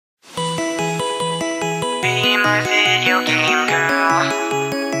my video game girl.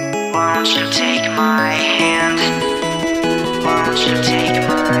 Won't you take my hand? Won't you take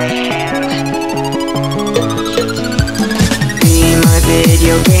my hand? Be my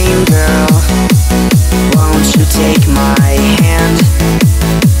video game girl. Won't you take my hand?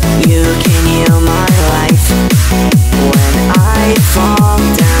 You can heal my life when I fall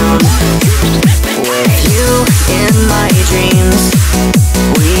down. With you in my dreams,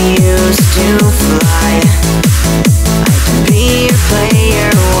 we used to fly. I can be your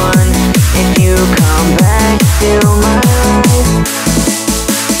player one if you come back to my life.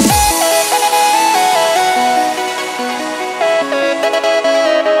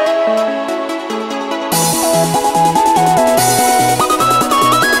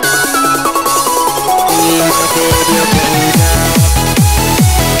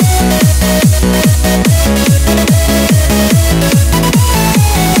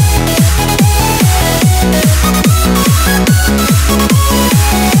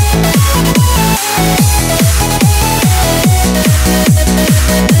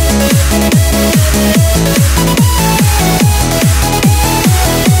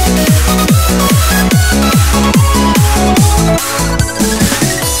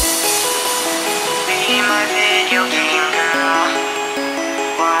 Be my video game girl.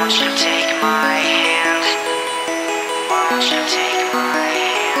 Won't you take my hand? Won't you take my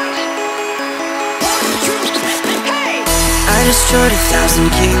hand? I destroyed 1,000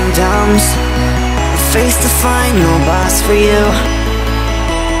 kingdoms. I faced the final boss for you.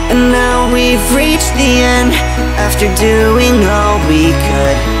 And now we've reached the end after doing all we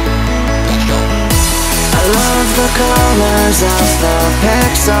could. I love the colors of the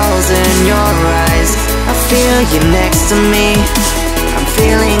pixels in your eyes. I feel you next to me. I'm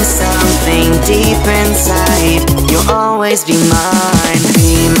feeling something deep inside. You'll always be mine.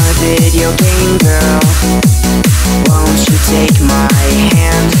 Be my video game girl. Won't you take my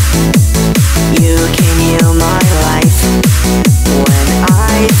hand? You can heal my life when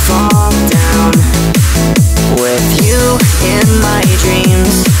I fall down. With you in my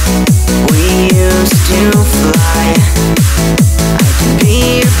dreams, we used to fly.